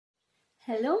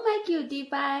Hello my cutie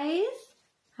pies.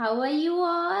 How are you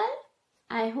all?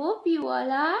 I hope you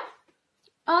all are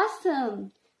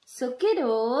awesome. So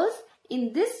kiddos,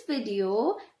 in this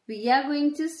video we are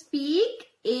going to speak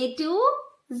A to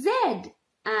Z,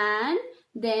 and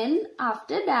then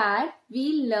after that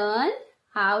we learn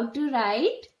how to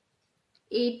write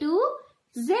A to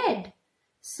Z.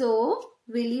 So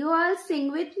will you all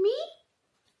sing with me?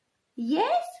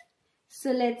 Yes?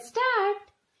 So let's start.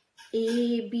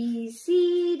 A, B,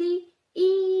 C, D,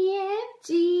 E, F,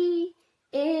 G,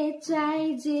 H,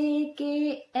 I, J,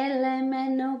 K, L, M,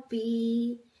 N, O,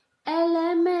 P, L,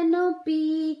 M, N, O,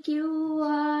 P, Q,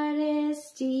 R,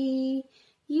 S, T,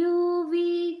 U,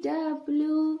 V,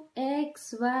 W,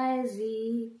 X, Y,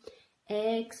 Z,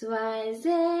 X, Y,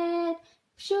 Z,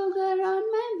 sugar on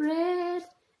my bread.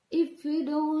 If you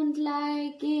don't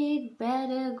like it,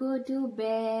 better go to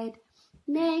bed.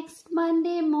 Next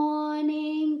Monday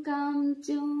morning, come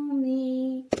to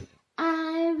me.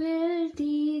 I will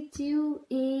teach you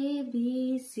A,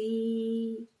 B,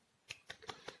 C.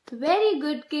 Very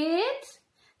good, kids.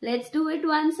 Let's do it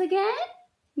once again.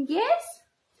 Yes?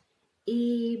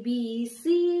 A, B,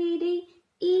 C, D,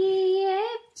 E,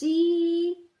 F,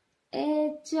 G,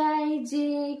 H, I,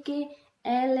 J, K,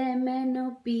 L, M, N,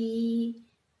 O, P,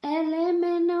 L, M,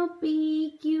 N, O,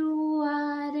 P, Q,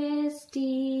 R, S,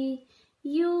 T,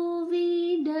 U,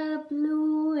 V,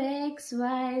 W, X,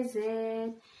 Y,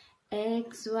 Z,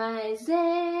 X, Y, Z,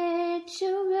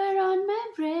 sugar on my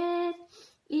bread.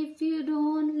 If you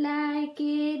don't like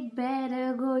it,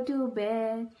 better go to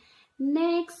bed.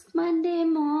 Next Monday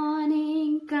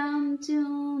morning, come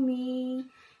to me.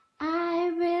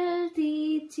 I will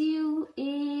teach you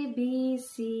A, B,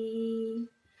 C.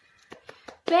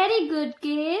 Very good,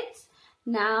 kids.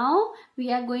 Now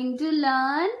we are going to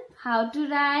learn how to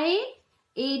write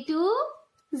A to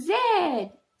Z.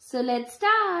 So let's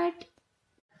start.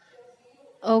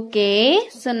 Okay,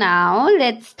 so now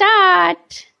let's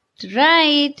start to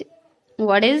write.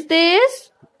 What is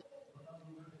this?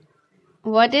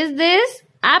 What is this?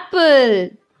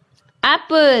 Apple.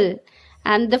 Apple.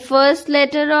 And the first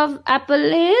letter of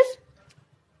apple is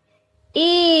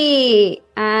A.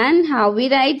 And how we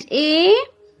write A?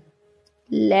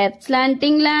 Left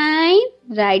slanting line,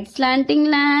 right slanting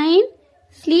line,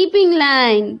 sleeping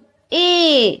line.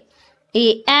 A.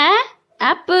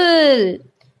 Apple.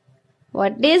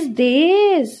 What is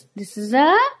this? This is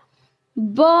a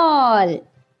ball.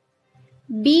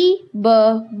 B,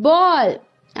 ball.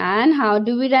 And how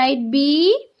do we write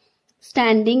B?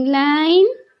 Standing line,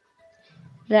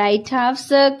 right half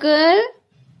circle,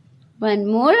 one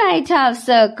more right half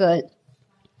circle.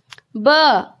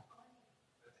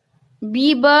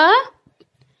 B,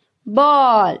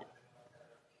 ball.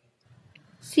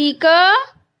 Seeker,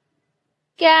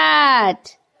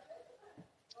 cat.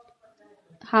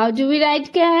 How do we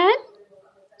write cat?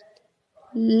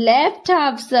 Left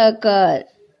half circle.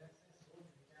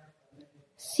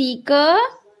 Seeker,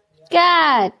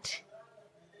 cat.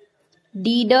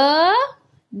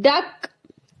 Duck.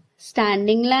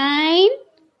 Standing line,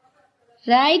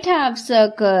 right half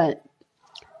circle.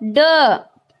 Duck.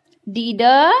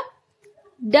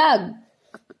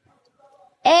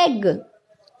 Egg.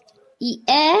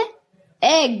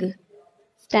 Egg.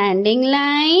 Standing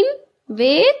line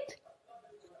with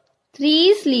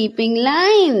 3 sleeping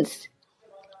lines.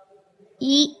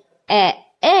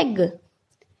 Egg.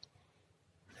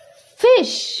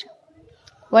 Fish.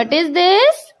 What is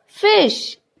this?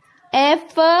 Fish.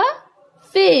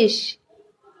 Fish.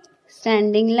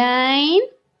 Standing line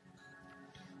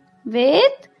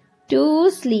with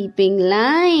 2 sleeping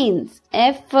lines.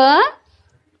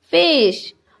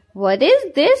 Fish. What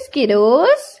is this,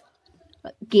 kiddos?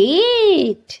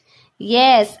 Gate.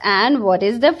 Yes, and what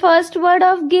is the first word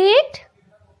of gate?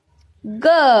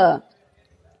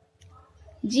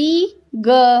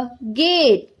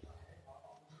 Gate.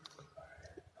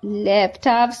 Left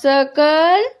half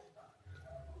circle,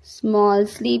 small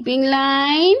sleeping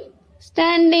line,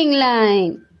 standing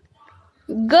line.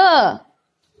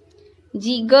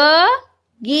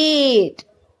 Gate.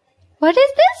 What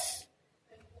is this?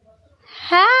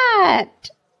 Hat.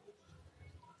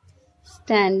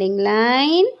 Standing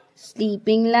line,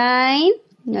 sleeping line,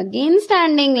 again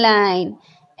standing line.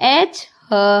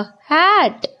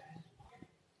 Hat.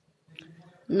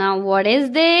 Now what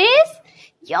is this?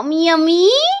 Yummy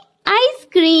ice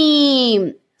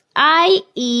cream.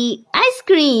 Ice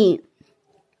cream.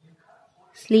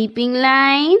 Sleeping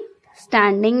line,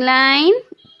 standing line,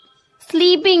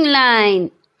 sleeping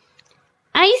line.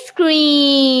 Ice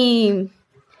cream.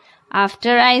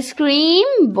 After ice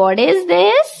cream, what is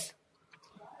this?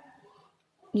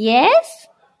 Yes?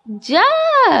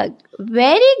 Jug.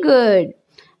 Very good.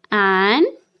 And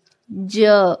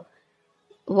J.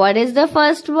 What is the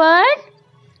first word?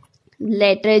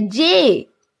 Letter J.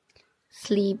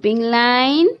 Sleeping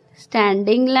line,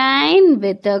 standing line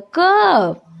with a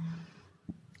curve.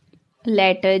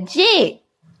 Letter J.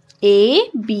 A,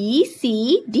 B,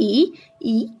 C, D,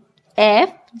 E,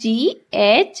 F, G,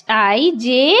 H, I,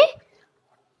 J.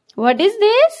 What is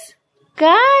this?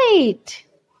 Kite.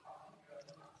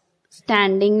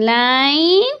 Standing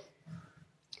line,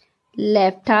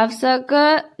 left half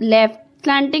circle, left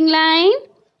slanting line,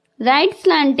 right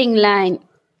slanting line.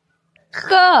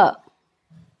 K.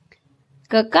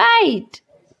 Kite.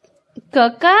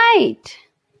 Kite.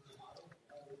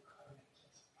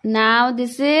 Now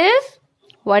this is,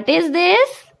 what is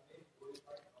this?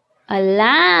 A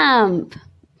lamp.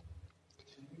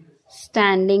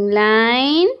 Standing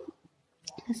line,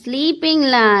 sleeping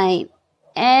line.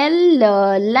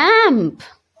 L, lamp.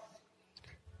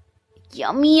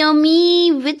 Yummy,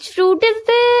 yummy. Which fruit is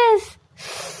this?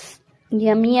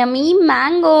 Yummy, yummy.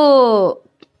 Mango.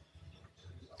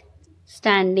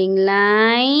 Standing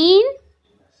line,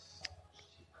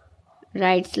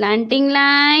 right slanting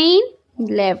line,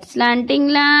 left slanting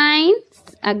line,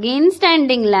 again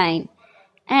standing line.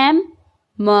 M,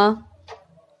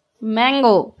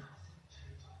 mango.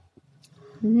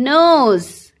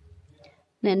 Nose.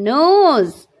 The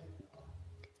nose.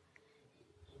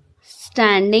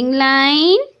 Standing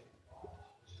line,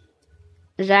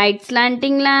 right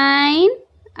slanting line,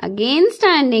 again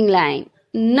standing line.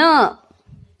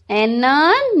 N,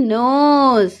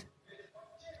 nose.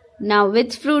 Now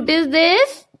which fruit is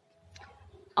this?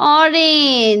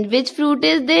 Orange. Which fruit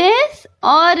is this?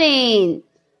 Orange.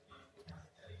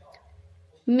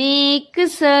 Make a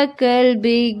circle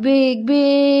big, big,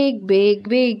 big, big,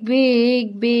 big,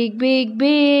 big, big, big,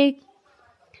 big.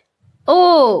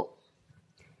 O.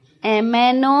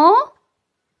 M-N-O.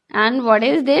 And what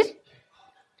is this?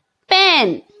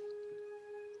 Pen.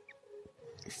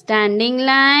 Standing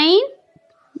line,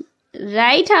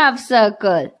 right half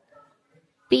circle.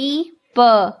 P,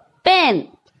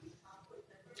 pen.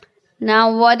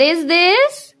 Now what is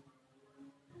this?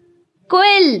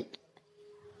 Quilt.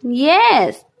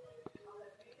 Yes.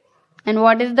 And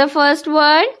what is the first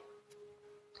word?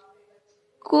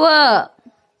 Quir.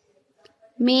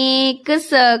 Make a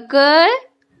circle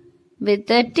with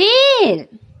a tail.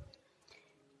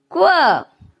 Quir.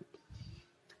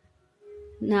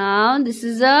 Now this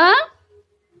is a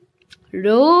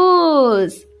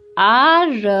rose. R,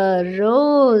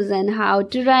 rose. And how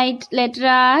to write letter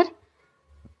R?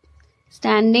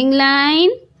 Standing line,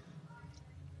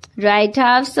 right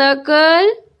half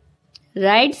circle,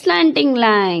 right slanting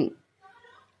line.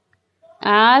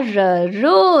 R,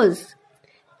 rose.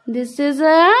 This is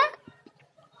a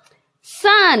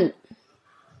sun.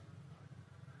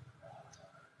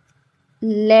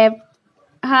 Left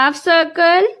half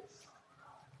circle,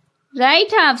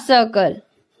 right half circle.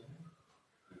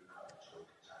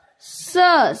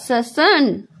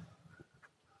 Sun.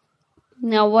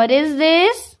 Now what is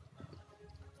this?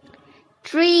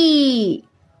 Tree.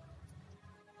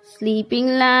 Sleeping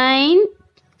line,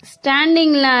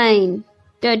 standing line.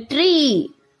 The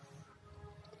tree.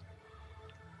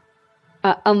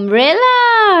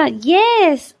 Umbrella.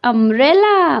 Yes,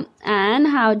 umbrella. And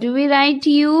how do we write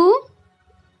U?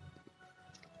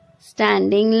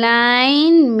 Standing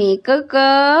line, make a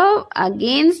curve,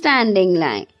 again standing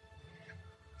line.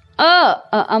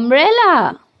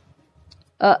 Umbrella.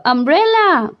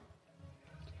 Umbrella.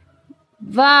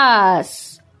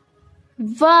 Vase.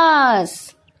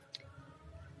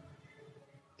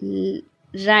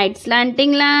 Right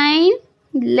slanting line,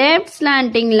 left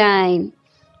slanting line.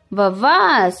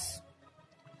 Vase.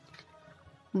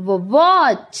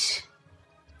 Watch.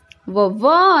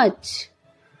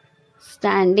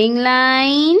 Standing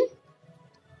line,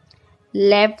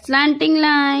 left slanting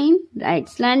line, right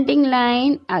slanting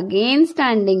line, again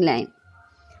standing line.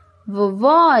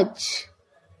 Watch.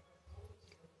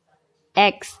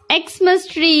 Xmas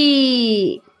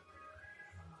tree.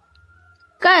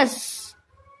 Cuss.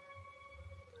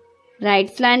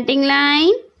 Right slanting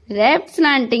line, left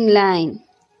slanting line.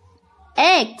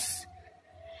 X.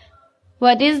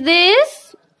 What is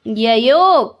this?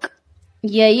 Yolk.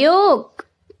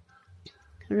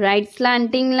 Right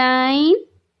slanting line,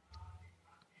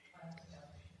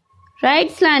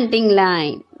 right slanting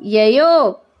line.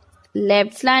 Yolk.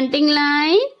 Left slanting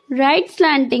line, right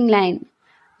slanting line.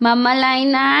 Mama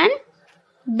line and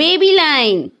baby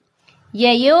line.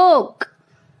 Yolk.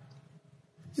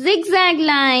 Zigzag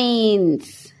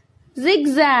lines.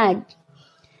 Zigzag.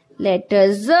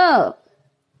 Letter Z.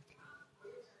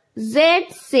 Z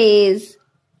says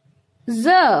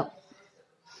Z.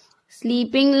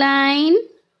 Sleeping line,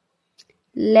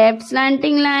 left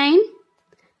slanting line,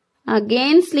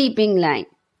 again sleeping line.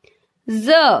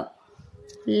 Z.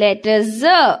 Letter Z.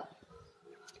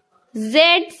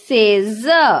 Z says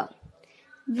Z.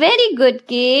 Very good,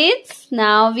 kids.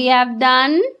 Now we have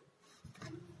done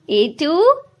A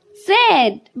to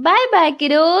Z. Bye bye,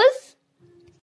 kiddos.